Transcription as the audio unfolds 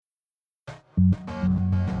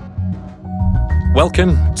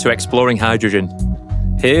Welcome to Exploring Hydrogen.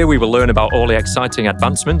 Here we will learn about all the exciting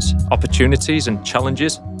advancements, opportunities and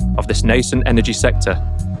challenges of this nascent energy sector.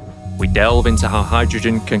 We delve into how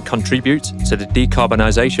hydrogen can contribute to the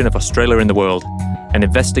decarbonisation of Australia and the world, and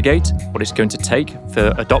investigate what it's going to take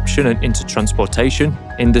for adoption and into transportation,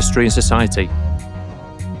 industry and society.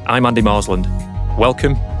 I'm Andy Marsland.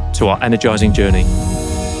 Welcome to our energising journey.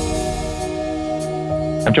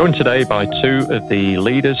 I'm joined today by two of the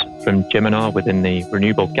leaders from Geminar within the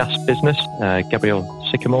renewable gas business. Gabrielle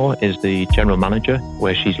Sycamore is the General Manager,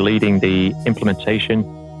 where she's leading the implementation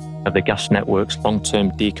of the gas network's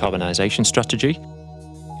long-term decarbonisation strategy.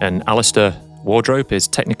 And Alistair Wardrope is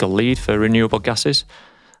Technical Lead for renewable gases.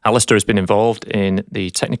 Alistair has been involved in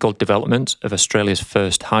the technical development of Australia's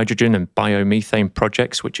first hydrogen and biomethane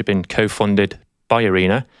projects, which have been co-funded by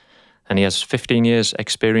ARENA. And he has 15 years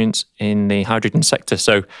experience in the hydrogen sector.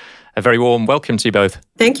 So a very warm welcome to you both.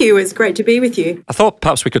 Thank you. It's great to be with you. I thought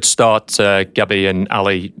perhaps we could start, Gabby and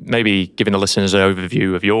Ali, maybe giving the listeners an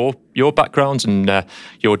overview of your backgrounds and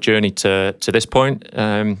your journey to this point,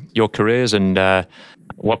 your careers, and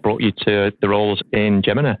what brought you to the roles in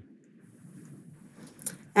Geminar.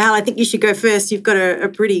 Al, I think you should go first. You've got a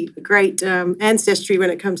pretty great ancestry when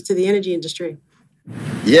it comes to the energy industry.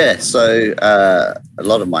 Yeah, so a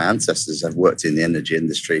lot of my ancestors have worked in the energy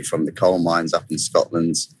industry, from the coal mines up in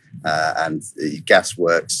Scotland and the gas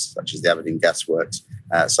works, such as the Aberdeen Gas Works.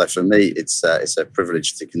 So for me, it's a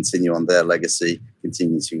privilege to continue on their legacy,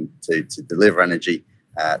 continue to deliver energy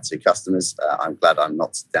to customers. I'm glad I'm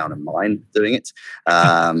not down a mine doing it.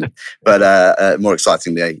 But more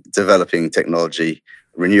excitingly, developing technology,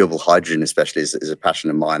 renewable hydrogen especially, is a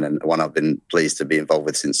passion of mine, and one I've been pleased to be involved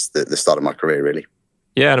with since the start of my career, really.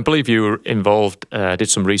 Yeah, and I believe you were involved, did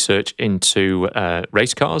some research into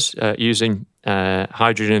race cars using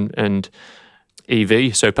hydrogen and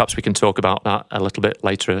EV. So perhaps we can talk about that a little bit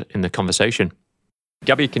later in the conversation.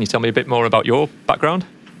 Gabby, can you tell me a bit more about your background?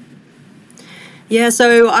 Yeah,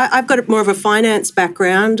 so I've got more of a finance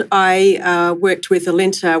background. I worked with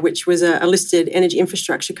Alinta, which was a listed energy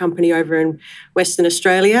infrastructure company over in Western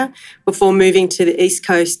Australia, before moving to the East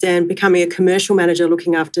Coast and becoming a commercial manager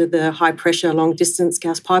looking after the high-pressure, long-distance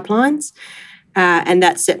gas pipelines. And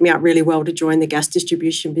that set me up really well to join the gas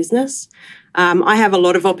distribution business. I have a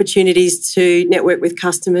lot of opportunities to network with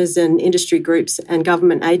customers and industry groups and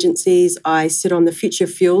government agencies. I sit on the Future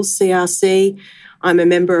Fuels CRC. I'm a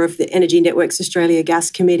member of the Energy Networks Australia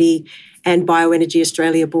Gas Committee and Bioenergy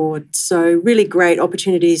Australia Board. So really great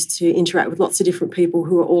opportunities to interact with lots of different people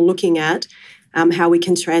who are all looking at how we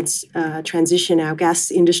can transition our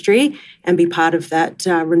gas industry and be part of that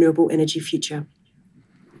renewable energy future.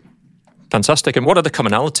 Fantastic. And what are the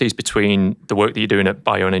commonalities between the work that you're doing at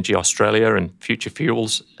Bioenergy Australia and Future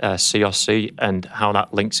Fuels CRC, and how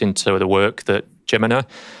that links into the work that Geminar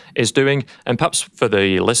is doing? And perhaps for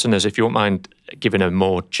the listeners, if you won't mind giving a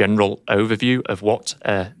more general overview of what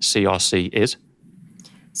a CRC is.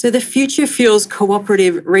 So the Future Fuels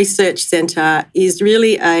Cooperative Research Centre is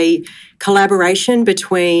really a collaboration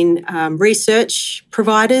between research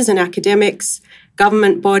providers and academics,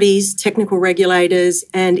 government bodies, technical regulators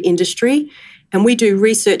and industry. And we do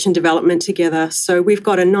research and development together. So we've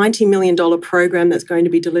got a $90 million program that's going to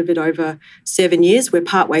be delivered over 7 years. We're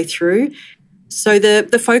partway through. So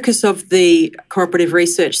the focus of the Cooperative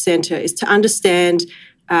Research Centre is to understand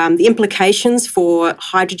the implications for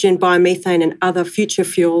hydrogen, biomethane and other future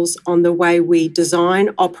fuels on the way we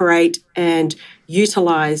design, operate and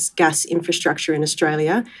utilise gas infrastructure in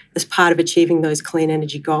Australia as part of achieving those clean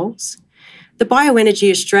energy goals. The Bioenergy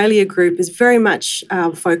Australia group is very much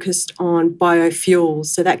focused on biofuels.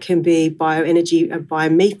 So that can be bioenergy and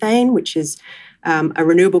biomethane, which is a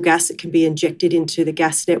renewable gas that can be injected into the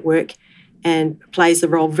gas network and plays a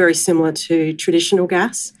role very similar to traditional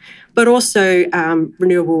gas, but also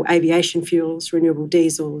renewable aviation fuels, renewable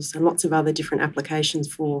diesels, and lots of other different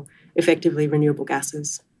applications for effectively renewable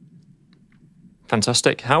gases.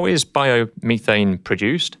 Fantastic. How is biomethane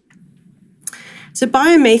produced? So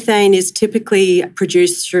biomethane is typically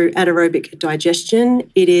produced through anaerobic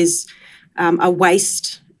digestion. It is a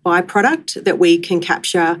waste byproduct that we can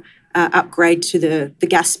capture, upgrade to the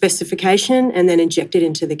gas specification and then inject it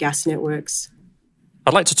into the gas networks.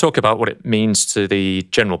 I'd like to talk about what it means to the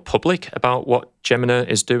general public about what Geminar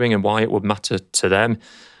is doing and why it would matter to them.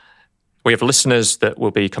 We have listeners that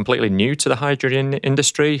will be completely new to the hydrogen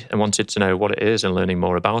industry and wanted to know what it is and learning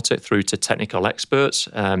more about it, through to technical experts.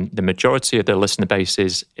 The majority of the listener base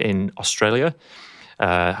is in Australia.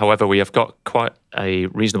 However, we have got quite a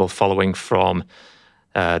reasonable following from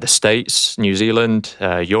the States, New Zealand,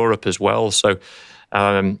 Europe as well. So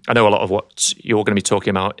I know a lot of what you're going to be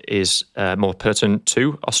talking about is more pertinent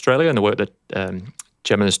to Australia and the work that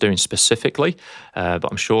Gemina is doing specifically, but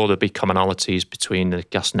I'm sure there'll be commonalities between the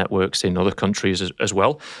gas networks in other countries as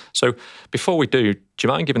well. So before we do you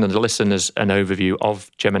mind giving the listeners an overview of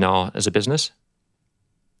Gemina as a business?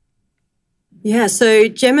 Yeah, so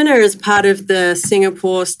Gemina is part of the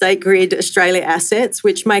Singapore State Grid Australia assets,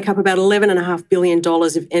 which make up about $11.5 billion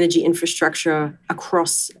of energy infrastructure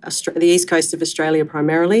across the east coast of Australia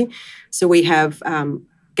primarily. So we have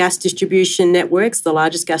gas distribution networks, the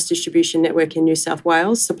largest gas distribution network in New South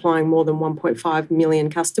Wales, supplying more than 1.5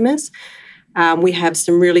 million customers. We have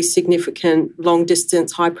some really significant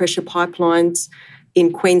long-distance, high-pressure pipelines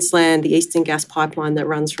in Queensland, the Eastern Gas Pipeline that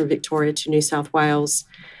runs from Victoria to New South Wales.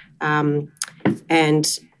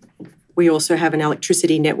 And we also have an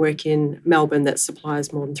electricity network in Melbourne that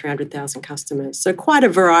supplies more than 300,000 customers. So quite a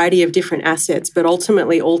variety of different assets, but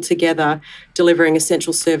ultimately all together delivering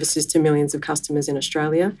essential services to millions of customers in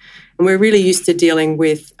Australia. And we're really used to dealing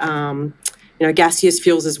with gaseous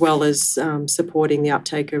fuels as well as supporting the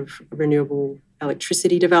uptake of renewable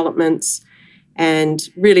electricity developments, and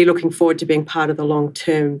really looking forward to being part of the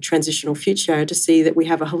long-term transitional future to see that we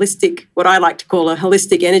have a holistic, what I like to call a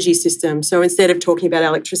holistic energy system. So instead of talking about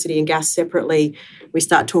electricity and gas separately, we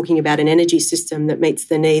start talking about an energy system that meets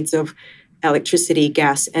the needs of electricity,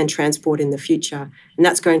 gas and transport in the future. And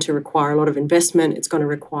that's going to require a lot of investment. It's going to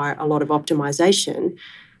require a lot of optimization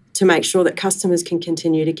to make sure that customers can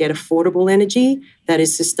continue to get affordable energy that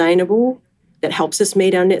is sustainable, that helps us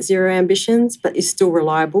meet our net zero ambitions, but is still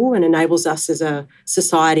reliable and enables us as a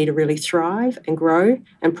society to really thrive and grow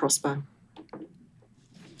and prosper.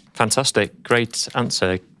 Fantastic. Great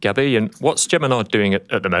answer, Gabby. And what's Gemina doing at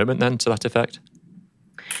the moment then to that effect?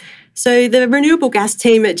 So the renewable gas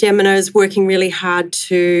team at Gemina is working really hard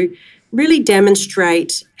to really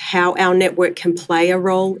demonstrate how our network can play a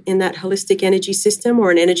role in that holistic energy system,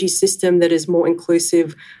 or an energy system that is more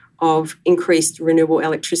inclusive of increased renewable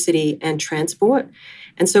electricity and transport.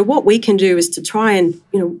 And so what we can do is to try and,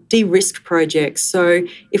 de-risk projects. So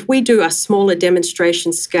if we do a smaller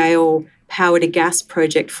demonstration scale power to gas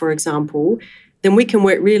project, for example, then we can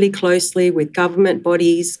work really closely with government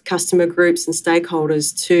bodies, customer groups and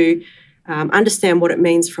stakeholders to understand what it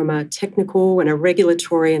means from a technical and a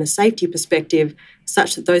regulatory and a safety perspective,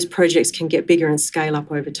 such that those projects can get bigger and scale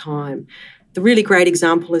up over time. The really great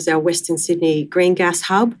example is our Western Sydney Green Gas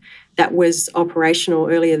Hub that was operational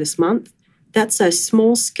earlier this month. That's a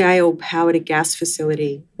small-scale power-to-gas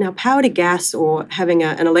facility. Now, power-to-gas, or having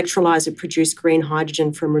an electrolyser produce green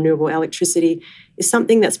hydrogen from renewable electricity, is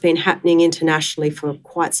something that's been happening internationally for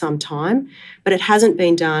quite some time, but it hasn't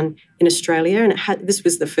been done in Australia, and this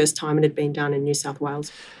was the first time it had been done in New South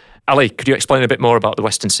Wales. Ali, could you explain a bit more about the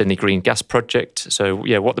Western Sydney Green Gas Project? So,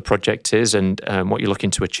 what the project is and what you're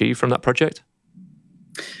looking to achieve from that project?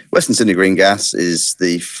 Western Sydney Green Gas is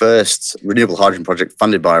the first renewable hydrogen project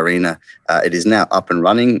funded by ARENA. It is now up and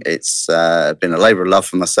running. It's been a labour of love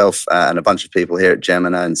for myself and a bunch of people here at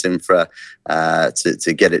Gemina and Simfra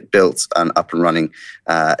to get it built and up and running.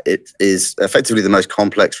 It is effectively the most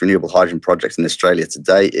complex renewable hydrogen project in Australia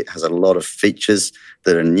today. It has a lot of features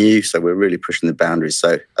that are new, so we're really pushing the boundaries.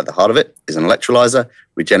 So at the heart of it is an electrolyser.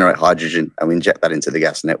 We generate hydrogen and we inject that into the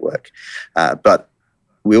gas network. But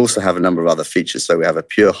we also have a number of other features. So we have a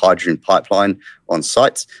pure hydrogen pipeline on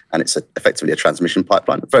site, and it's effectively a transmission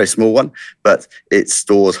pipeline, a very small one, but it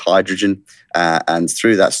stores hydrogen. And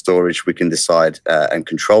through that storage, we can decide and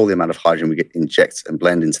control the amount of hydrogen we inject and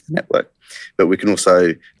blend into the network. But we can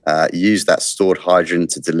also use that stored hydrogen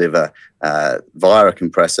to deliver via a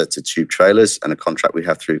compressor to tube trailers and a contract we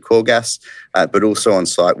have through Coregas. But also on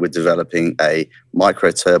site, we're developing a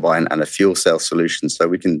micro turbine and a fuel cell solution, so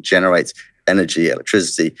we can generate energy,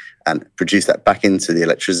 electricity, and produce that back into the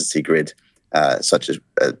electricity grid, such as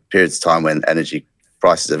periods of time when energy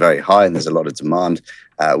prices are very high and there's a lot of demand.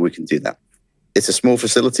 We can do that. It's a small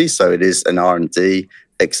facility, so it is an R&D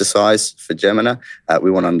exercise for Gemina. We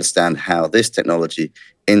want to understand how this technology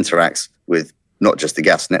interacts with not just the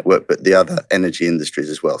gas network, but the other energy industries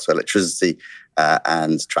as well, so electricity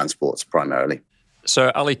and transports primarily.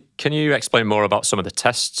 So, Ali, can you explain more about some of the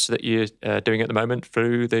tests that you're doing at the moment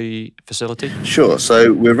through the facility? Sure.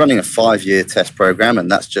 So we're running a 5-year test program, and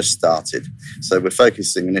that's just started. So we're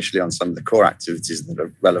focusing initially on some of the core activities that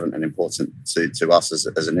are relevant and important to us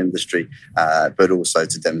as an industry, but also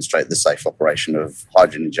to demonstrate the safe operation of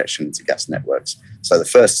hydrogen injection into gas networks. So the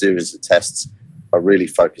first series of tests are really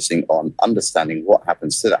focusing on understanding what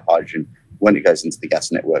happens to that hydrogen when it goes into the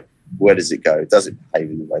gas network. Where does it go? Does it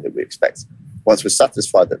behave in the way that we expect? Once we're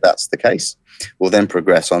satisfied that that's the case, we'll then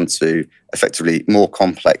progress on to effectively more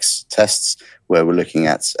complex tests where we're looking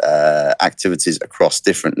at activities across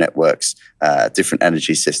different networks, different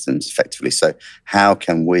energy systems effectively. So how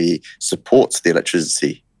can we support the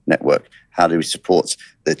electricity network? How do we support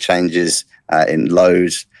the changes in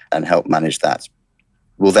load and help manage that?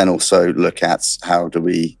 We'll then also look at how do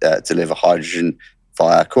we deliver hydrogen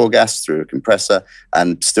via core gas through a compressor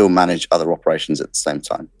and still manage other operations at the same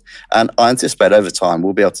time. And I anticipate over time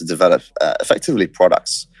we'll be able to develop effectively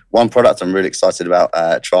products. One product I'm really excited about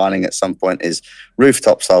trialing at some point is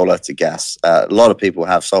rooftop solar to gas. A lot of people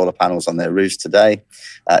have solar panels on their roofs today.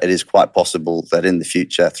 It is quite possible that in the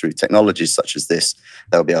future, through technologies such as this,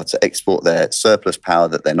 they'll be able to export their surplus power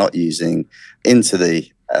that they're not using into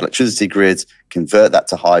the electricity grid, convert that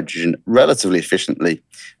to hydrogen relatively efficiently,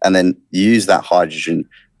 and then use that hydrogen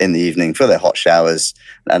in the evening for their hot showers.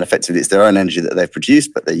 And effectively, it's their own energy that they've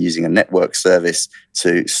produced, but they're using a network service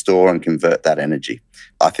to store and convert that energy.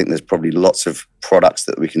 I think there's probably lots of products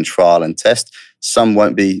that we can trial and test. Some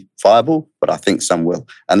won't be viable, but I think some will.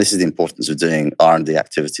 And this is the importance of doing R&D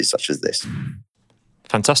activities such as this.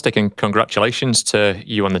 Fantastic, and congratulations to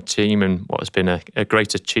you and the team and what has been a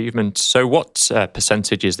great achievement. So what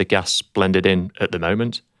percentage is the gas blended in at the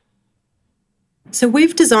moment? So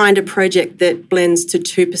we've designed a project that blends to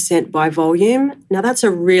 2% by volume. Now that's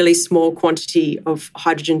a really small quantity of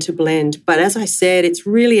hydrogen to blend, but as I said, it's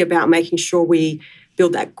really about making sure we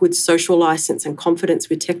build that good social license and confidence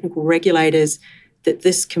with technical regulators that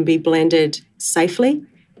this can be blended safely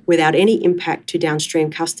without any impact to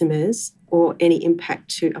downstream customers or any impact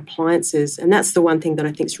to appliances. And that's the one thing that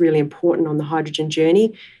I think is really important on the hydrogen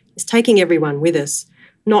journey, is taking everyone with us,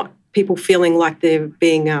 not people feeling like they're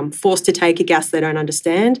being forced to take a gas they don't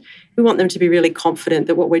understand. We want them to be really confident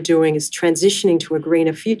that what we're doing is transitioning to a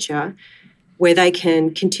greener future where they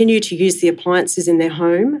can continue to use the appliances in their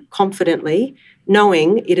home confidently,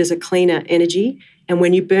 knowing it is a cleaner energy. And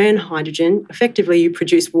when you burn hydrogen, effectively you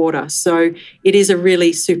produce water. So it is a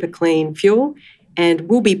really super clean fuel and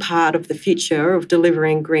will be part of the future of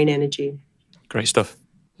delivering green energy. Great stuff.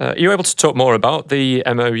 Are you able to talk more about the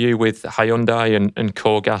MOU with Hyundai and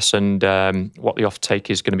Core Gas and what the offtake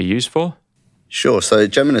is going to be used for? Sure. So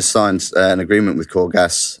Gemini has signed an agreement with Core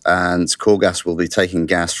Gas, and Core Gas will be taking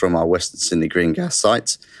gas from our Western Sydney Green Gas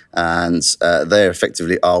site, and they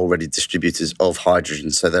effectively are already distributors of hydrogen,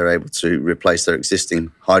 so they're able to replace their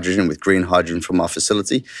existing hydrogen with green hydrogen from our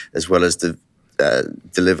facility, as well as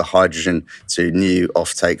deliver hydrogen to new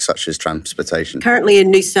offtake such as transportation. Currently in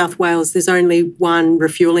New South Wales, there's only one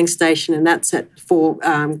refuelling station, and that's for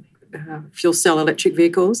fuel cell electric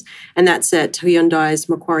vehicles, and that's at Hyundai's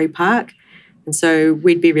Macquarie Park. And so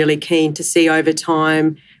we'd be really keen to see over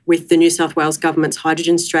time, with the New South Wales government's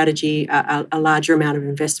hydrogen strategy, a larger amount of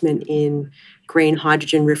investment in green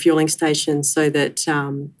hydrogen refuelling stations so that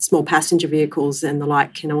small passenger vehicles and the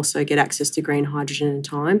like can also get access to green hydrogen in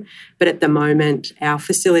time. But at the moment, our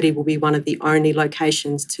facility will be one of the only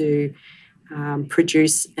locations to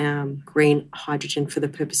produce green hydrogen for the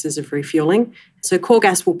purposes of refuelling. So Core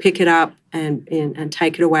Gas will pick it up and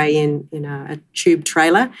take it away in a tube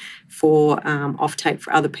trailer for offtake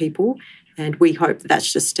for other people. And we hope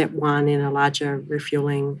that's just step one in a larger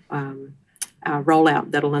refuelling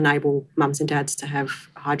rollout that'll enable mums and dads to have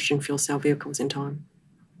hydrogen fuel cell vehicles in time.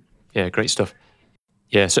 Yeah, great stuff.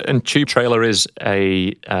 Yeah, so and tube trailer is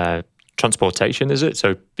a transportation, is it?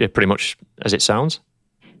 So yeah, pretty much as it sounds?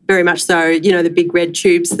 Very much so. You know, the big red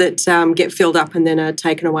tubes that get filled up and then are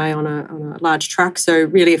taken away on a large truck. So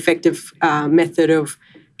really effective method of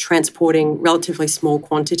transporting relatively small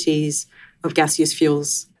quantities of gaseous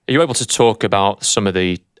fuels. Are you able to talk about some of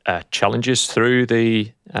the challenges through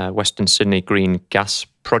the Western Sydney Green Gas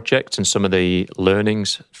project and some of the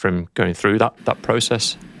learnings from going through that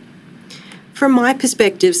process? From my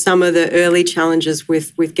perspective, some of the early challenges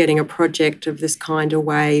with getting a project of this kind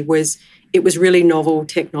away was it was really novel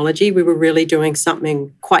technology. We were really doing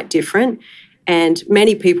something quite different. And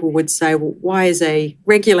many people would say, well, why is a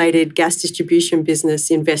regulated gas distribution business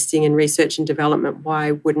investing in research and development?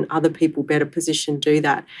 Why wouldn't other people better positioned do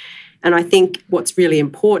that? And I think what's really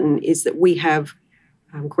important is that we have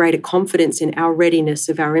greater confidence in our readiness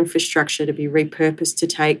of our infrastructure to be repurposed to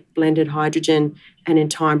take blended hydrogen and in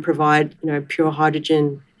time provide, pure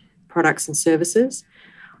hydrogen products and services.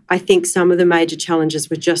 I think some of the major challenges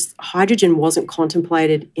were just hydrogen wasn't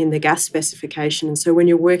contemplated in the gas specification. And so when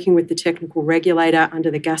you're working with the technical regulator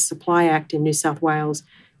under the Gas Supply Act in New South Wales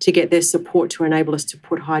to get their support to enable us to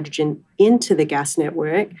put hydrogen into the gas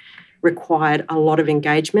network required a lot of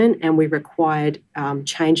engagement, and we required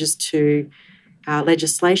changes to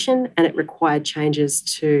legislation, and it required changes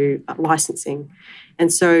to licensing.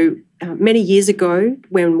 And so many years ago,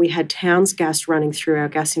 when we had Towns Gas running through our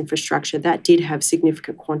gas infrastructure, that did have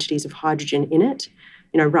significant quantities of hydrogen in it,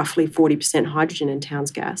 roughly 40% hydrogen in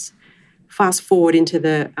Towns Gas. Fast forward into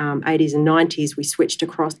the 80s and 90s, we switched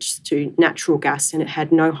across to natural gas and it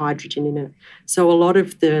had no hydrogen in it. So a lot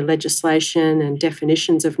of the legislation and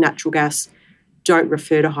definitions of natural gas don't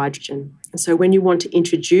refer to hydrogen. And so when you want to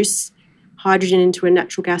introduce hydrogen into a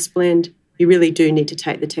natural gas blend, you really do need to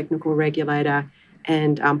take the technical regulator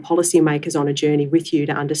and policymakers on a journey with you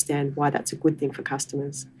to understand why that's a good thing for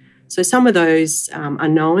customers. So some of those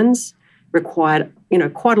unknowns required,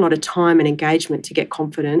 quite a lot of time and engagement to get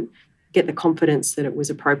the confidence that it was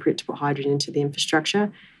appropriate to put hydrogen into the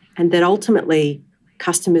infrastructure, and that ultimately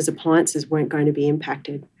customers' appliances weren't going to be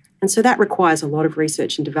impacted. And so that requires a lot of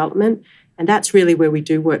research and development, and that's really where we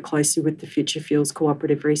do work closely with the Future Fuels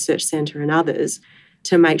Cooperative Research Centre and others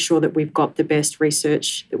to make sure that we've got the best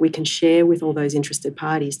research that we can share with all those interested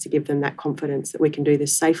parties to give them that confidence that we can do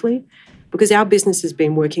this safely. Because our business has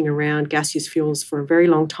been working around gaseous fuels for a very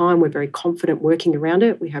long time. We're very confident working around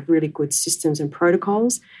it. We have really good systems and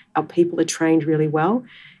protocols. Our people are trained really well.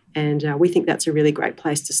 And we think that's a really great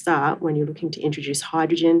place to start when you're looking to introduce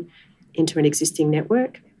hydrogen into an existing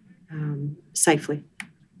network safely.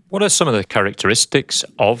 What are some of the characteristics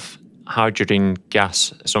of hydrogen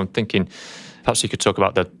gas? So I'm thinking perhaps you could talk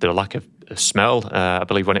about the lack of smell. I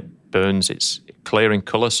believe when it burns, it's clear in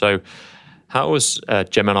colour. So how is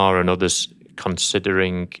Geminar and others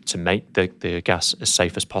considering to make the gas as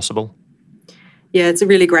safe as possible? Yeah, it's a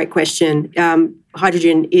really great question.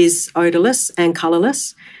 Hydrogen is odourless and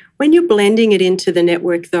colourless. When you're blending it into the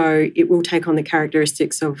network, though, it will take on the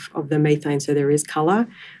characteristics of the methane, so there is colour.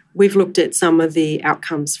 We've looked at some of the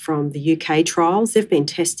outcomes from the UK trials. They've been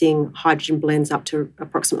testing hydrogen blends up to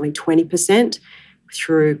approximately 20%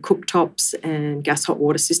 through cooktops and gas hot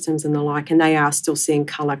water systems and the like, and they are still seeing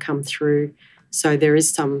colour come through. So there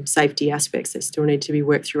is some safety aspects that still need to be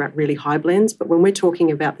worked through at really high blends. But when we're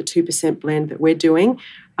talking about the 2% blend that we're doing,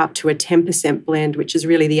 up to a 10% blend, which is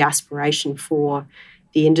really the aspiration for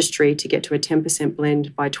the industry to get to a 10%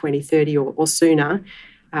 blend by 2030 or sooner,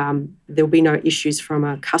 there'll be no issues from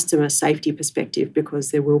a customer safety perspective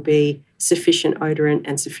because there will be sufficient odorant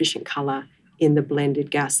and sufficient colour in the blended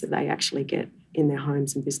gas that they actually get in their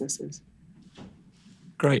homes and businesses.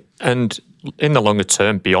 Great. And in the longer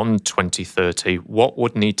term, beyond 2030, what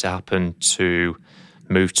would need to happen to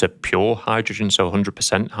move to pure hydrogen, so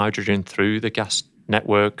 100% hydrogen through the gas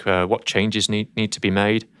network? What changes need to be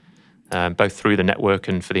made, both through the network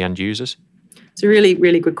and for the end users? It's a really,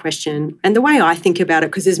 really good question. And the way I think about it,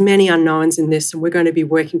 because there's many unknowns in this, and we're going to be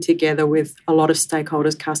working together with a lot of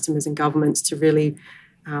stakeholders, customers and governments to really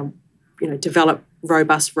develop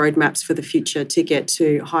robust roadmaps for the future to get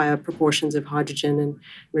to higher proportions of hydrogen and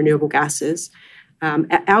renewable gases.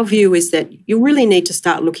 Our view is that you really need to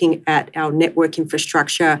start looking at our network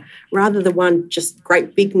infrastructure rather than one just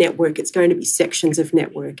great big network. It's going to be sections of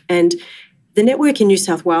network. And the network in New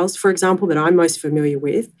South Wales, for example, that I'm most familiar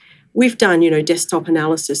with, we've done, desktop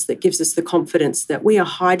analysis that gives us the confidence that we are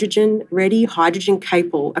hydrogen ready, hydrogen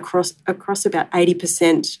capable across about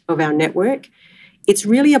 80% of our network. It's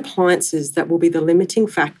really appliances that will be the limiting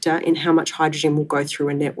factor in how much hydrogen will go through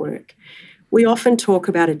a network. We often talk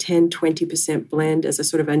about a 10-20% blend as a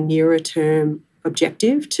sort of a nearer term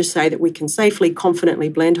objective to say that we can safely, confidently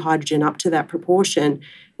blend hydrogen up to that proportion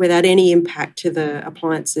without any impact to the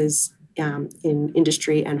appliances in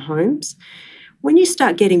industry and homes. When you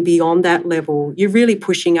start getting beyond that level, you're really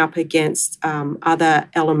pushing up against other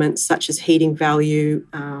elements such as heating value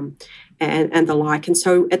and the like. And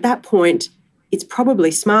so at that point, it's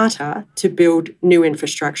probably smarter to build new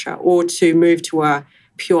infrastructure or to move to a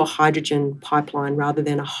pure hydrogen pipeline rather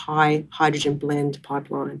than a high hydrogen blend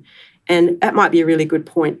pipeline. And that might be a really good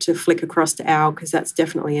point to flick across to Al, because that's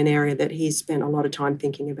definitely an area that he's spent a lot of time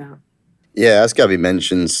thinking about. Yeah, as Gabby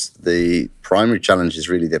mentions, the primary challenge is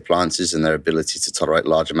really the appliances and their ability to tolerate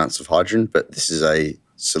large amounts of hydrogen, but this is a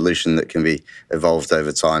solution that can be evolved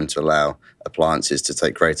over time to allow appliances to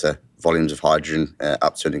take greater volumes of hydrogen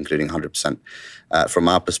up to and including 100%. From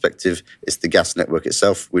our perspective, it's the gas network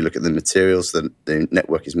itself. We look at the materials that the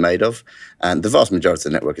network is made of, and the vast majority of the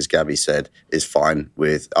network, as Gabby said, is fine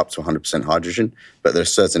with up to 100% hydrogen, but there are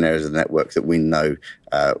certain areas of the network that we know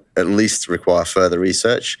at least require further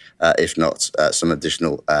research, if not some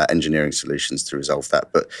additional engineering solutions to resolve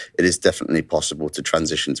that. But it is definitely possible to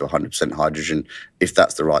transition to 100% hydrogen if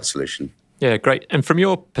that's the right solution. Yeah, great. And from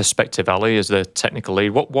your perspective, Ali, as the technical lead,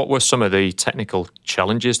 what were some of the technical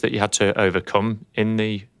challenges that you had to overcome in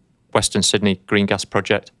the Western Sydney Green Gas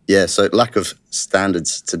Project? Yeah, so lack of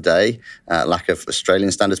standards today, lack of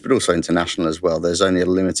Australian standards, but also international as well. There's only a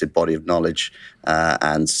limited body of knowledge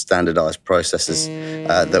and standardised processes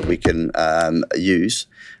that we can use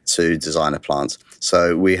to design a plant.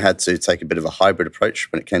 So we had to take a bit of a hybrid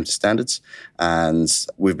approach when it came to standards, and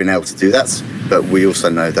we've been able to do that. But we also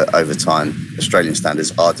know that over time, Australian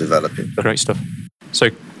standards are developing. Great stuff. So,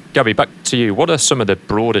 Gabby, back to you. What are some of the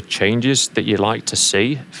broader changes that you'd like to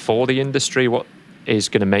see for the industry? What is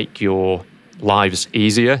going to make your lives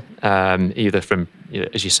easier, either from,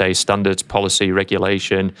 as you say, standards, policy,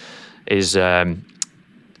 regulation? Is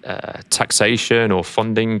taxation or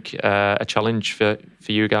funding a challenge for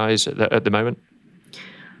you guys at the moment?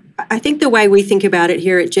 I think the way we think about it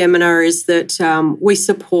here at Jemina is that we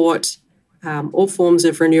support all forms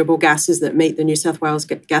of renewable gases that meet the New South Wales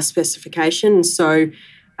gas specification. So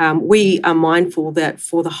we are mindful that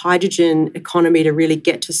for the hydrogen economy to really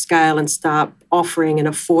get to scale and start offering an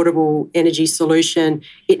affordable energy solution,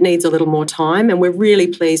 it needs a little more time. And we're really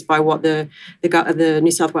pleased by what the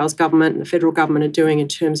New South Wales government and the federal government are doing in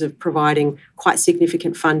terms of providing quite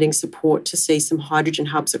significant funding support to see some hydrogen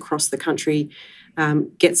hubs across the country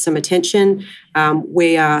get some attention.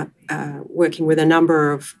 We are working with a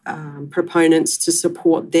number of proponents to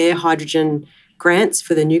support their hydrogen grants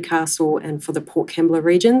for the Newcastle and for the Port Kembla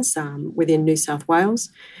regions within New South Wales,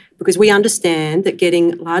 because we understand that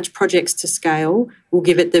getting large projects to scale will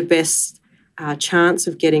give it the best chance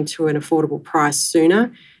of getting to an affordable price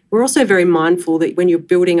sooner. We're also very mindful that when you're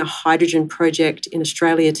building a hydrogen project in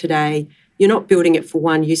Australia today, you're not building it for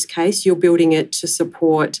one use case, you're building it to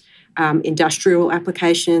support industrial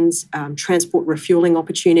applications, transport refuelling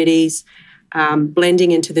opportunities.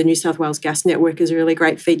 Blending into the New South Wales gas network is a really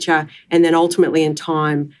great feature, and then ultimately in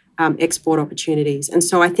time, export opportunities. And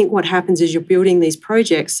so I think what happens is you're building these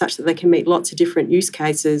projects such that they can meet lots of different use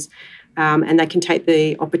cases, and they can take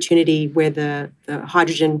the opportunity where the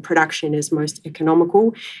hydrogen production is most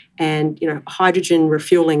economical. And hydrogen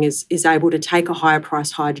refuelling is able to take a higher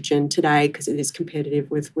price hydrogen today because it is competitive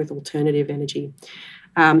with alternative energy.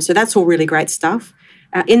 So that's all really great stuff.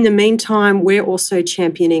 In the meantime, we're also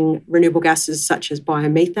championing renewable gases such as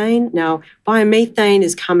biomethane. Now, biomethane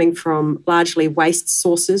is coming from largely waste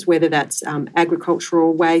sources, whether that's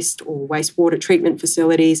agricultural waste or wastewater treatment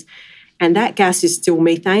facilities. And that gas is still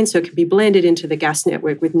methane, so it can be blended into the gas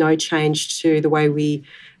network with no change to the way we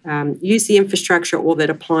use the infrastructure or that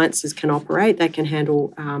appliances can operate. They can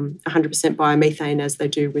handle 100% biomethane as they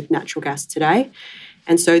do with natural gas today.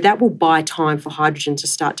 And so that will buy time for hydrogen to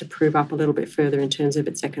start to prove up a little bit further in terms of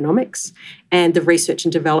its economics and the research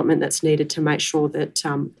and development that's needed to make sure that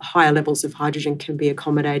higher levels of hydrogen can be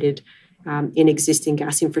accommodated in existing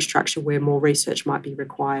gas infrastructure where more research might be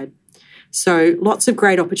required. So lots of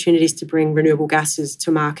great opportunities to bring renewable gases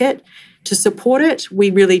to market. To support it, we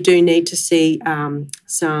really do need to see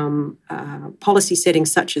some policy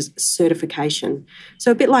settings such as certification. So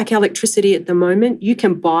a bit like electricity at the moment, you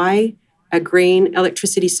can buy a green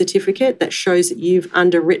electricity certificate that shows that you've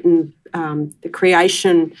underwritten the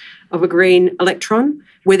creation of a green electron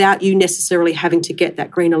without you necessarily having to get that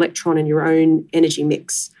green electron in your own energy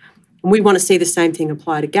mix. And we want to see the same thing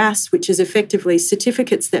apply to gas, which is effectively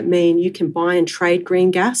certificates that mean you can buy and trade green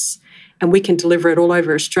gas and we can deliver it all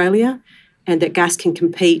over Australia, and that gas can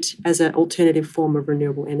compete as an alternative form of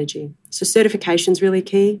renewable energy. So certification is really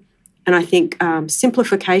key. And I think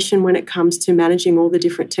simplification when it comes to managing all the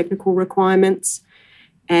different technical requirements,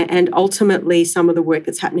 and ultimately some of the work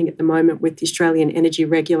that's happening at the moment with the Australian Energy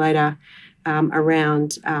Regulator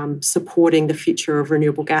around supporting the future of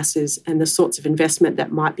renewable gases and the sorts of investment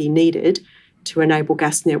that might be needed to enable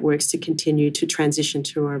gas networks to continue to transition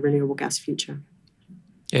to a renewable gas future.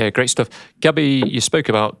 Yeah, great stuff. Gabby, you spoke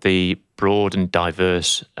about the broad and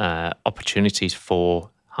diverse opportunities for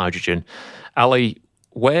hydrogen. Ali,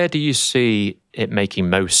 where do you see it making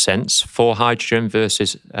most sense for hydrogen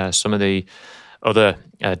versus some of the other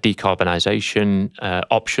decarbonisation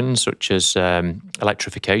options, such as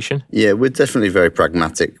electrification? Yeah, we're definitely very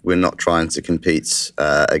pragmatic. We're not trying to compete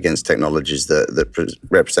against technologies that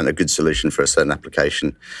represent a good solution for a certain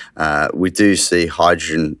application. We do see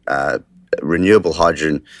hydrogen, renewable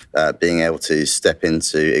hydrogen, being able to step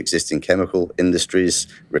into existing chemical industries,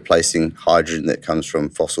 replacing hydrogen that comes from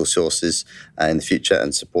fossil sources in the future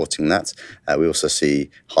and supporting that. We also see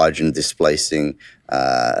hydrogen displacing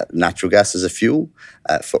natural gas as a fuel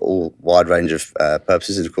for all wide range of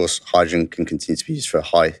purposes. And of course, hydrogen can continue to be used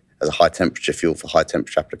as a high temperature fuel for high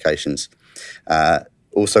temperature applications.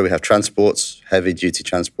 Also, we have transports, heavy duty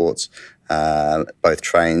transports, both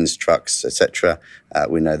trains, trucks, etc.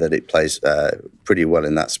 We know that it plays pretty well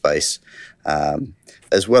in that space.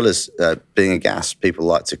 As well as being a gas, people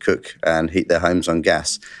like to cook and heat their homes on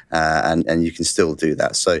gas, and you can still do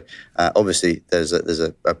that. So obviously there's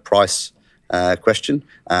a price question,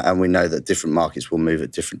 and we know that different markets will move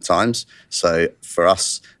at different times. So for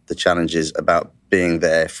us, the challenge is about being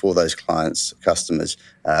there for those clients, customers,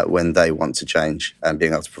 when they want to change and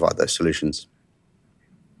being able to provide those solutions.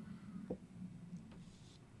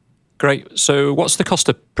 Great. So what's the cost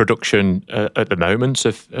of production at the moment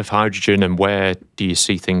of hydrogen, and where do you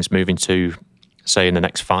see things moving to, say, in the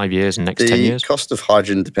next 5 years and next 10 years? The cost of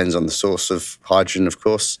hydrogen depends on the source of hydrogen, of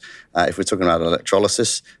course. If we're talking about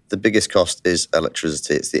electrolysis, the biggest cost is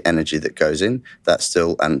electricity. It's the energy that goes in. That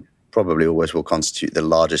still and probably always will constitute the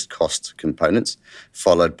largest cost components,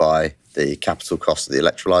 followed by the capital cost of the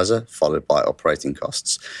electrolyzer, followed by operating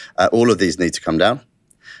costs. All of these need to come down.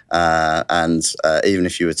 And even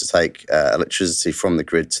if you were to take electricity from the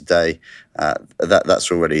grid today, that's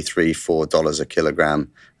already $3-4 a kilogram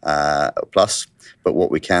plus. But what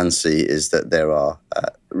we can see is that there are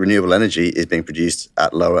renewable energy is being produced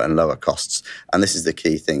at lower and lower costs. And this is the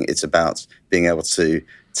key thing. It's about being able to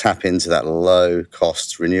tap into that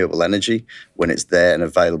low-cost renewable energy when it's there and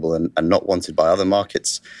available and not wanted by other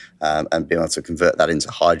markets, and being able to convert that into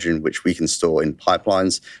hydrogen, which we can store in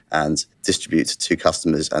pipelines and distribute to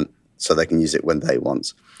customers, and so they can use it when they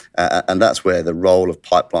want. And that's where the role of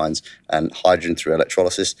pipelines and hydrogen through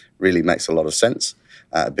electrolysis really makes a lot of sense,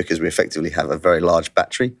 because we effectively have a very large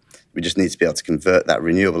battery. We just need to be able to convert that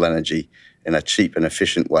renewable energy in a cheap and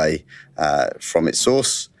efficient way from its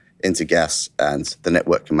source into gas, and the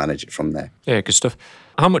network can manage it from there. Yeah, good stuff.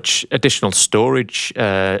 How much additional storage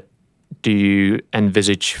do you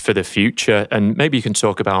envisage for the future? And maybe you can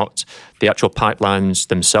talk about the actual pipelines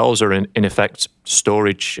themselves, or in effect,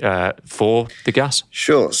 storage for the gas?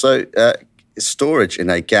 Sure. So storage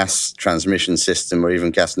in a gas transmission system or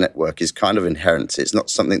even gas network is kind of inherent. It's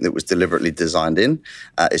not something that was deliberately designed in.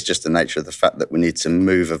 It's just the nature of the fact that we need to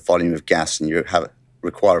move a volume of gas, and you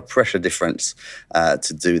require a pressure difference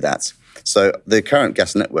to do that. So the current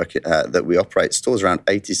gas network that we operate stores around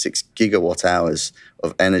 86 gigawatt hours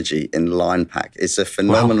of energy in line pack. It's a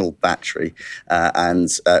phenomenal battery, and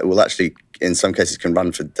it will actually, in some cases, can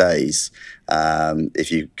run for days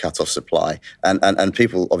if you cut off supply. And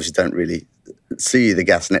people obviously don't really see the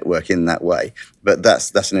gas network in that way, but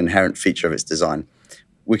that's an inherent feature of its design.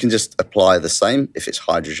 We can just apply the same if it's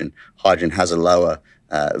hydrogen. Hydrogen has a lower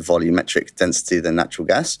volumetric density than natural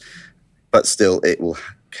gas, but still it will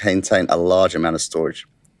contain a large amount of storage.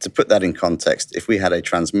 To put that in context, if we had a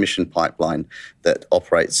transmission pipeline that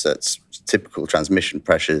operates at typical transmission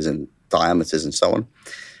pressures and diameters and so on,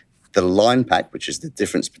 the line pack, which is the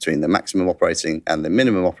difference between the maximum operating and the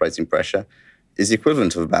minimum operating pressure, is the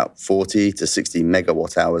equivalent of about 40 to 60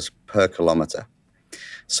 megawatt hours per kilometre.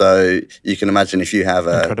 So you can imagine if you have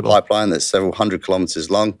a pipeline that's several hundred kilometres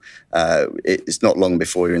long, it's not long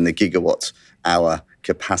before you're in the gigawatt hour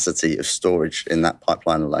capacity of storage in that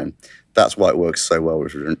pipeline alone. That's why it works so well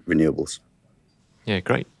with renewables. Yeah,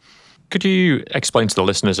 great. Could you explain to the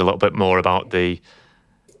listeners a little bit more about the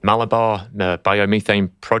Malabar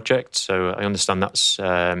biomethane project? So I understand that's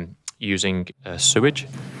using sewage.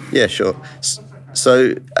 Yeah, sure.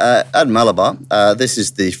 So at Malabar, this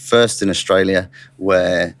is the first in Australia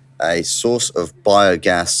where a source of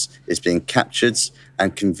biogas is being captured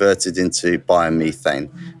and converted into biomethane.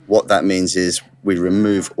 What that means is we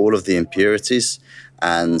remove all of the impurities,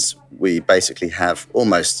 and we basically have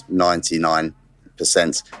almost 99%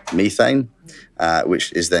 methane,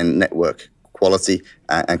 which is then network quality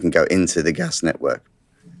and can go into the gas network.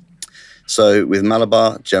 So with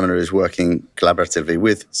Malabar, Gemina is working collaboratively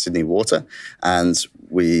with Sydney Water, and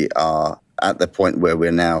we are at the point where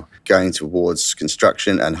we're now going towards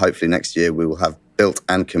construction, and hopefully next year we will have built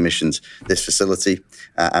and commissioned this facility,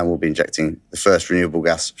 and we'll be injecting the first renewable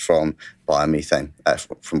gas from biomethane,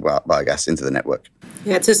 from biogas into the network.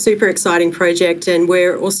 Yeah, it's a super exciting project, and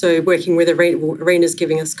we're also working with ARENA's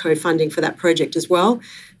giving us co-funding for that project as well.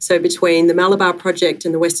 So between the Malabar project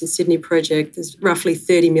and the Western Sydney project, there's roughly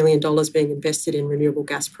 $30 million being invested in renewable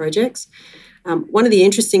gas projects. One of the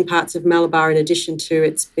interesting parts of Malabar, in addition to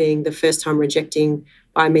its being the first time we're injecting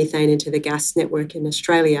biomethane into the gas network in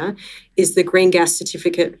Australia, is the green gas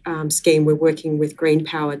certificate scheme we're working with Green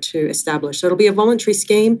Power to establish. So it'll be a voluntary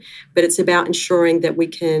scheme, but it's about ensuring that we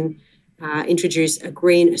can introduce a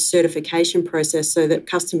green certification process so that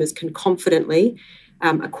customers can confidently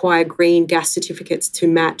acquire green gas certificates to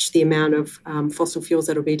match the amount of fossil fuels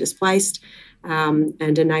that will be displaced,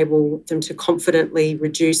 and enable them to confidently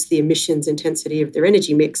reduce the emissions intensity of their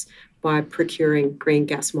energy mix by procuring green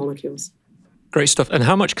gas molecules. Great stuff. And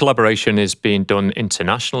how much collaboration is being done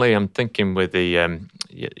internationally? I'm thinking with the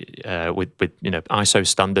with ISO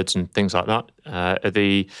standards and things like that. Are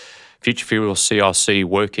the Future Fuels CRC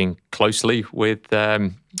working closely with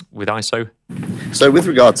ISO? So with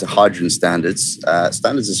regard to hydrogen standards,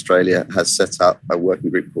 Standards Australia has set up a working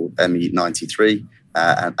group called ME93,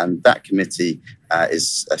 and that committee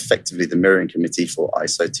is effectively the mirroring committee for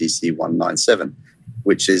ISO TC 197,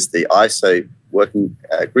 which is the ISO working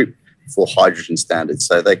group for hydrogen standards.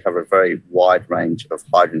 So they cover a very wide range of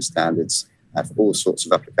hydrogen standards for all sorts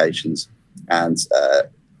of applications. And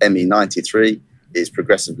ME93 is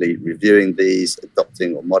progressively reviewing these,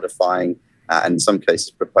 adopting or modifying, and in some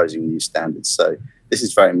cases proposing new standards. So this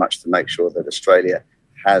is very much to make sure that Australia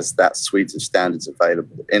has that suite of standards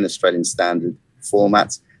available in Australian standard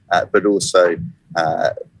format, but also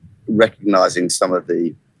recognising some of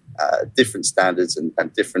the different standards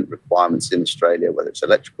and different requirements in Australia, whether it's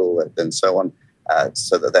electrical and so on,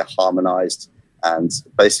 so that they're harmonised and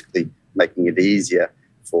basically making it easier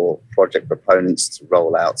for project proponents to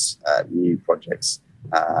roll out new projects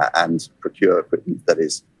and procure equipment that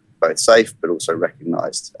is both safe but also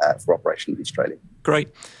recognised for operation in Australia. Great.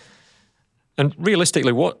 And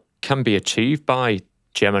realistically, what can be achieved by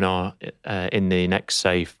Geminar in the next,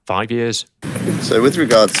 say, 5 years? So with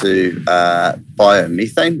regard to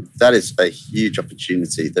biomethane, that is a huge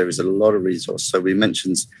opportunity. There is a lot of resource. So we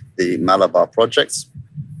mentioned the Malabar projects.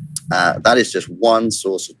 That is just one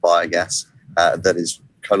source of biogas that is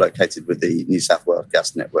co-located with the New South Wales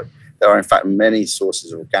Gas Network. There are, in fact, many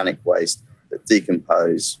sources of organic waste that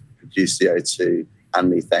decompose, produce CO2 and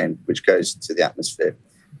methane, which goes to the atmosphere.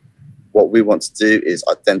 What we want to do is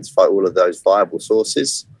identify all of those viable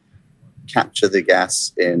sources, capture the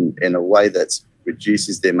gas in a way that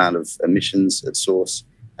reduces the amount of emissions at source,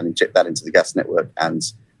 and inject that into the gas network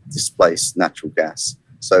and displace natural gas.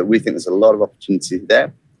 So we think there's a lot of opportunity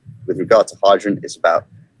there. With regard to hydrogen, it's about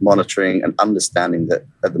monitoring and understanding that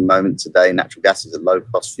at the moment today, natural gas is a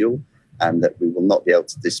low-cost fuel, and that we will not be able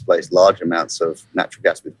to displace large amounts of natural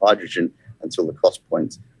gas with hydrogen until the cost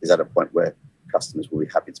point is at a point where customers will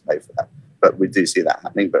be happy to pay for that. But we do see that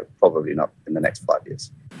happening, but probably not in the next 5 years.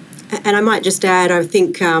 And I might just add, I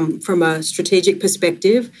think from a strategic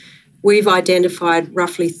perspective, we've identified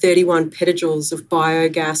roughly 31 petajoules of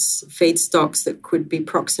biogas feedstocks that could be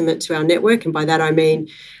proximate to our network. And by that, I mean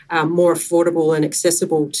more affordable and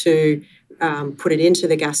accessible to put it into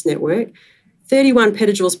the gas network. 31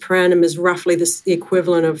 petajoules per annum is roughly the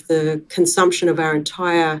equivalent of the consumption of our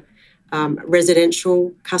entire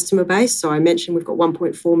residential customer base. So I mentioned we've got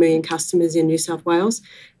 1.4 million customers in New South Wales.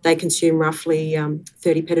 They consume roughly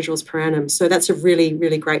 30 petajoules per annum. So that's a really,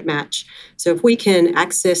 really great match. So if we can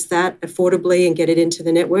access that affordably and get it into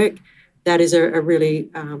the network, that is a really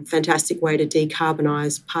fantastic way to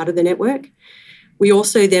decarbonise part of the network. We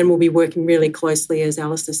also then will be working really closely, as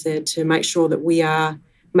Alistair said, to make sure that we are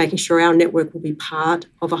making sure our network will be part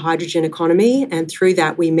of a hydrogen economy. And through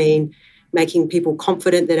that, we mean making people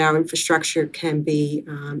confident that our infrastructure can be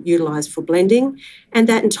utilised for blending, and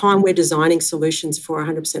that in time we're designing solutions for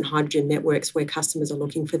 100% hydrogen networks where customers are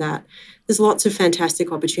looking for that. There's lots of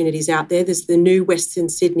fantastic opportunities out there. There's the new Western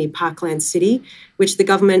Sydney Parkland City, which the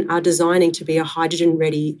government are designing to be a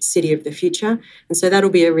hydrogen-ready city of the future. And so that'll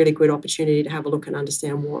be a really good opportunity to have a look and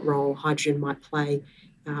understand what role hydrogen might play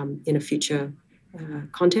in a future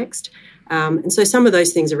context. And so some of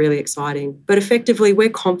those things are really exciting. But effectively, we're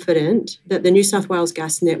confident that the New South Wales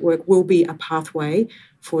Gas Network will be a pathway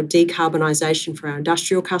for decarbonisation for our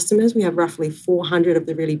industrial customers. We have roughly 400 of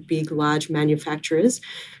the really big, large manufacturers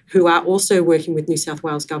who are also working with New South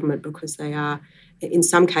Wales Government because they are, in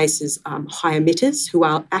some cases, high emitters who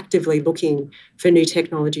are actively looking for new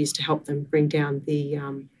technologies to help them bring down the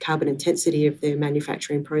carbon intensity of their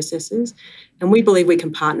manufacturing processes. And we believe we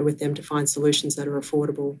can partner with them to find solutions that are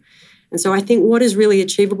affordable. And so I think what is really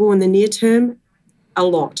achievable in the near term, a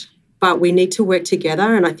lot. But we need to work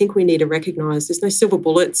together, and I think we need to recognise there's no silver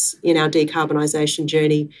bullets in our decarbonisation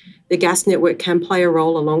journey. The gas network can play a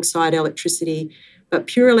role alongside electricity, but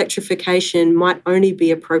pure electrification might only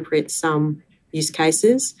be appropriate in some use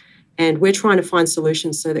cases. And we're trying to find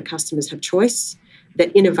solutions so that customers have choice,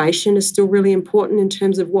 that innovation is still really important in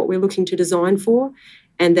terms of what we're looking to design for,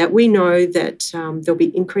 and that we know that there'll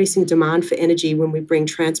be increasing demand for energy when we bring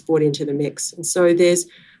transport into the mix. And so there's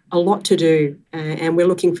a lot to do, and we're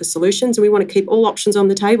looking for solutions, and we want to keep all options on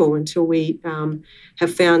the table until we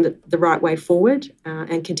have found the right way forward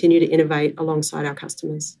and continue to innovate alongside our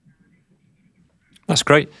customers. That's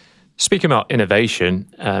great. Speaking about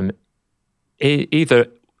innovation, either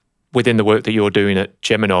within the work that you're doing at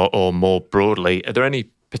Geminar or more broadly, are there any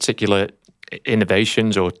particular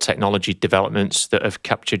innovations or technology developments that have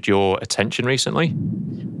captured your attention recently?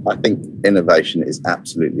 I think innovation is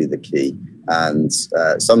absolutely the key. And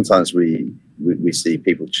sometimes we see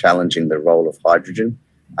people challenging the role of hydrogen,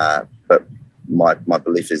 but my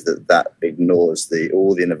belief is that ignores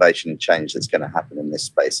all the innovation and change that's going to happen in this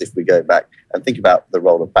space. If we go back and think about the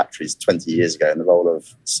role of batteries 20 years ago and the role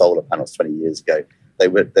of solar panels 20 years ago, they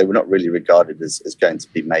were not really regarded as going to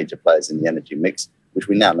be major players in the energy mix, which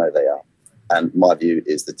we now know they are. And my view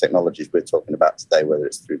is the technologies we're talking about today, whether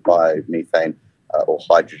it's through biomethane or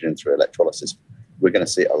hydrogen through electrolysis, we're going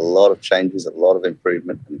to see a lot of changes, a lot of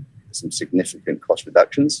improvement, and some significant cost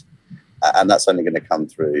reductions. And that's only going to come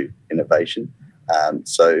through innovation.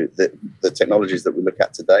 So the technologies that we look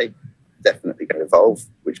at today definitely going to evolve,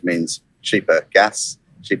 which means cheaper gas,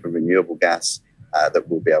 cheaper renewable gas that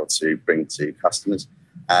we'll be able to bring to customers.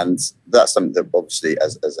 And that's something that obviously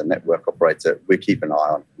as a network operator, we keep an eye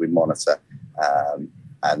on, we monitor,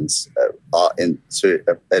 and are to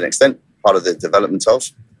an extent part of the development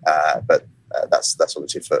of, but that's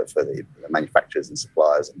obviously for the manufacturers and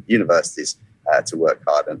suppliers and universities to work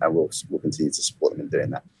hard, and we'll continue to support them in doing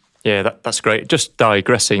that. Yeah, that's great. Just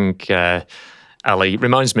digressing, Ali,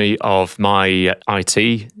 reminds me of my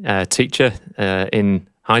IT teacher in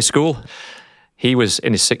high school. He was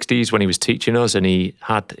in his 60s when he was teaching us, and he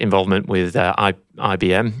had involvement with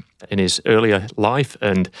IBM in his earlier life.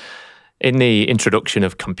 And in the introduction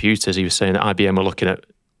of computers, he was saying that IBM were looking at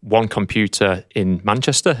one computer in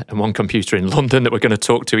Manchester and one computer in London that were going to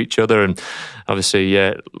talk to each other. And obviously,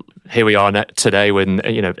 here we are today when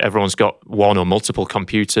everyone's got one or multiple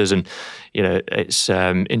computers, and it's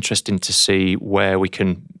interesting to see where we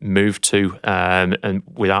can move to, and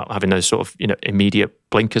without having those sort of immediate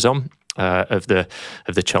blinkers on. Of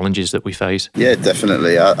the challenges that we face. Yeah,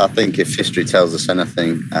 definitely. I think if history tells us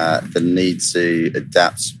anything, the need to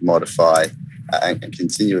adapt, modify, and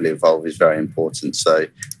continually evolve is very important. So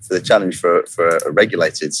for the challenge for a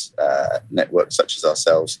regulated network such as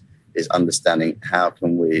ourselves is understanding how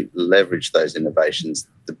can we leverage those innovations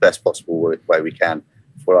the best possible way we can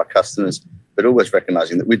for our customers, but always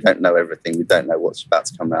recognizing that we don't know everything. We don't know what's about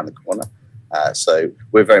to come around the corner. So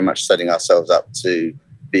we're very much setting ourselves up to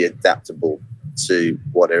be adaptable to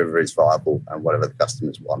whatever is viable and whatever the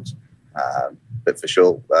customers want. But for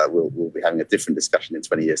sure, we'll be having a different discussion in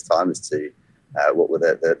 20 years' time as to what were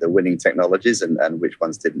the winning technologies and which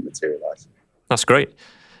ones didn't materialise. That's great.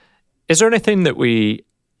 Is there anything that we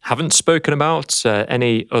haven't spoken about?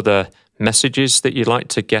 Any other messages that you'd like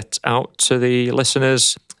to get out to the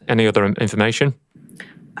listeners? Any other information?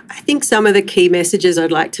 I think some of the key messages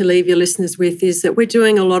I'd like to leave your listeners with is that we're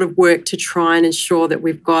doing a lot of work to try and ensure that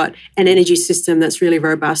we've got an energy system that's really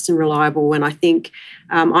robust and reliable. And I think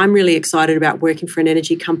I'm really excited about working for an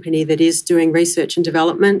energy company that is doing research and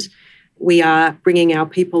development. We are bringing our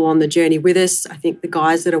people on the journey with us. I think the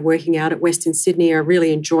guys that are working out at Western Sydney are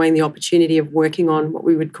really enjoying the opportunity of working on what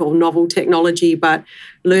we would call novel technology, but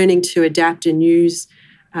learning to adapt and use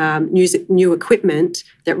new equipment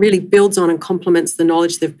that really builds on and complements the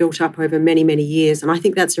knowledge they've built up over many, many years. And I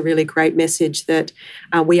think that's a really great message that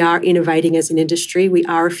we are innovating as an industry. We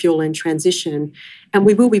are a fuel in transition, and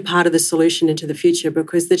we will be part of the solution into the future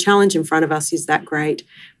because the challenge in front of us is that great.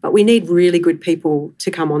 But we need really good people to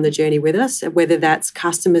come on the journey with us, whether that's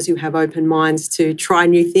customers who have open minds to try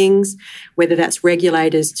new things, whether that's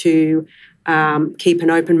regulators to keep an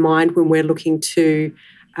open mind when we're looking to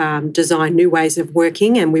design new ways of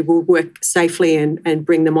working, and we will work safely and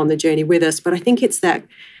bring them on the journey with us. But I think it's that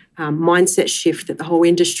mindset shift that the whole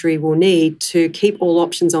industry will need to keep all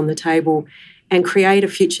options on the table and create a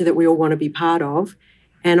future that we all want to be part of.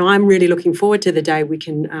 And I'm really looking forward to the day we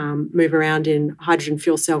can move around in hydrogen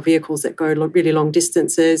fuel cell vehicles that go really long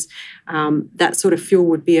distances. That sort of fuel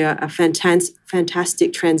would be a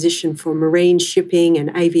fantastic transition for marine shipping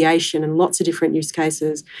and aviation and lots of different use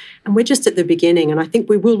cases. And we're just at the beginning. And I think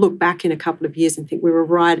we will look back in a couple of years and think we were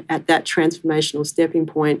right at that transformational stepping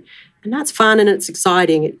point. And that's fun and it's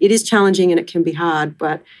exciting. It is challenging and it can be hard,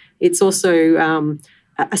 but it's also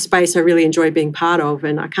a space I really enjoy being part of,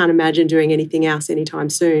 and I can't imagine doing anything else anytime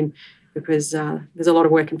soon because there's a lot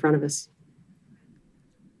of work in front of us.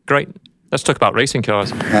 Great. Let's talk about racing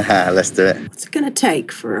cars. Let's do it. What's it going to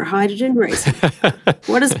take for hydrogen racing?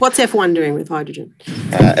 What's F1 doing with hydrogen?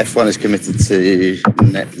 F1 is committed to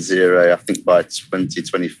net zero, I think, by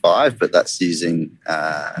 2025, but that's using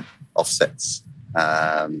offsets.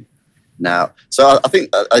 Now, so I think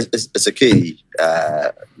it's a key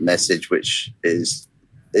message, which is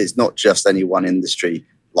it's not just any one industry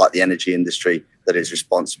like the energy industry that is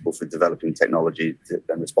responsible for developing technology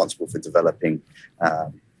and responsible for developing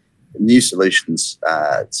new solutions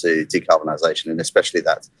to decarbonisation, and especially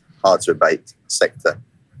that hard-to-abate sector.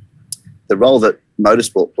 The role that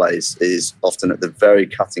motorsport plays is often at the very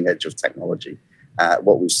cutting edge of technology.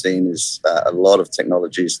 What we've seen is a lot of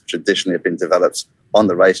technologies traditionally have been developed on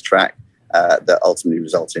the racetrack that ultimately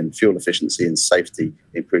result in fuel efficiency and safety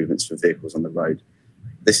improvements for vehicles on the road.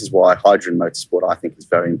 This is why hydrogen motorsport, I think, is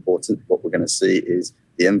very important. What we're going to see is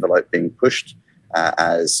the envelope being pushed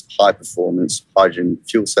as high-performance hydrogen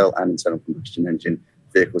fuel cell and internal combustion engine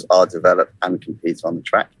vehicles are developed and compete on the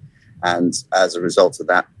track. And as a result of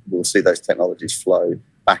that, we'll see those technologies flow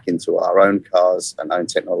back into our own cars and own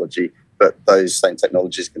technology, but those same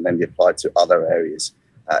technologies can then be applied to other areas.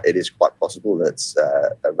 It is quite possible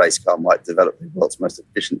that a race car might develop the world's most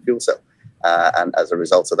efficient fuel cell. And as a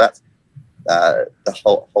result of that, the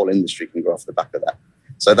whole industry can grow off the back of that.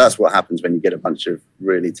 So that's what happens when you get a bunch of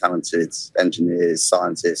really talented engineers,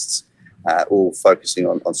 scientists, all focusing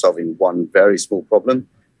on solving one very small problem.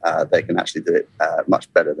 They can actually do it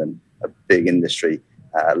much better than a big industry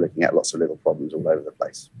looking at lots of little problems all over the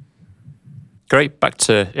place. Great. Back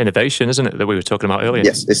to innovation, isn't it, that we were talking about earlier?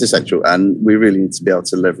 Yes, it's essential. And we really need to be able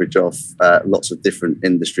to leverage off lots of different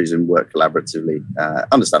industries and work collaboratively.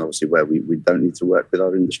 Understand, obviously, where we don't need to work with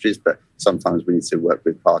other industries, but sometimes we need to work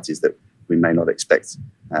with parties that we may not expect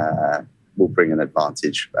will bring an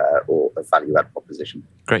advantage or a value-add proposition.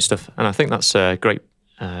 Great stuff. And I think that's a great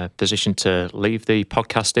position to leave the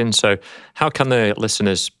podcast in. So how can the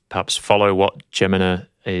listeners perhaps follow what Gemina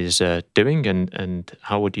is doing, and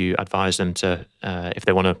how would you advise them to, if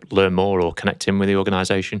they want to learn more or connect in with the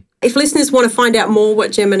organisation? If listeners want to find out more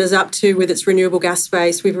what Gemina is up to with its renewable gas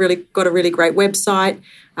space, we've really got a really great website,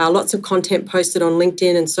 lots of content posted on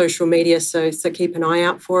LinkedIn and social media, so keep an eye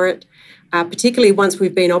out for it. Particularly once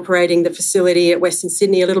we've been operating the facility at Western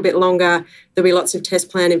Sydney a little bit longer, there'll be lots of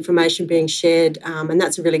test plan information being shared, and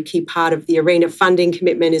that's a really key part of the ARENA funding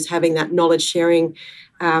commitment, is having that knowledge sharing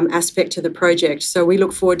aspect to the project. So we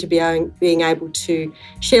look forward to being able to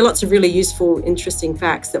share lots of really useful, interesting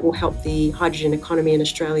facts that will help the hydrogen economy in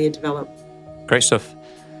Australia develop. Great stuff.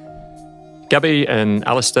 Gabby and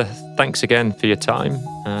Alistair, thanks again for your time.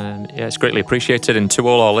 Yeah, it's greatly appreciated. And to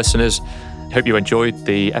all our listeners, hope you enjoyed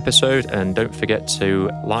the episode, and don't forget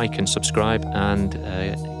to like and subscribe and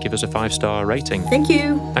give us a 5-star rating. Thank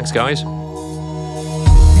you. Thanks, guys.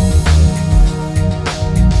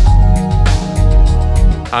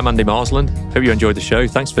 I'm Andy Marsland. Hope you enjoyed the show.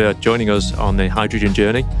 Thanks for joining us on the hydrogen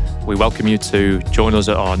journey. We welcome you to join us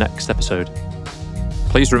at our next episode.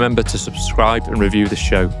 Please remember to subscribe and review the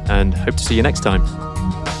show, and hope to see you next time.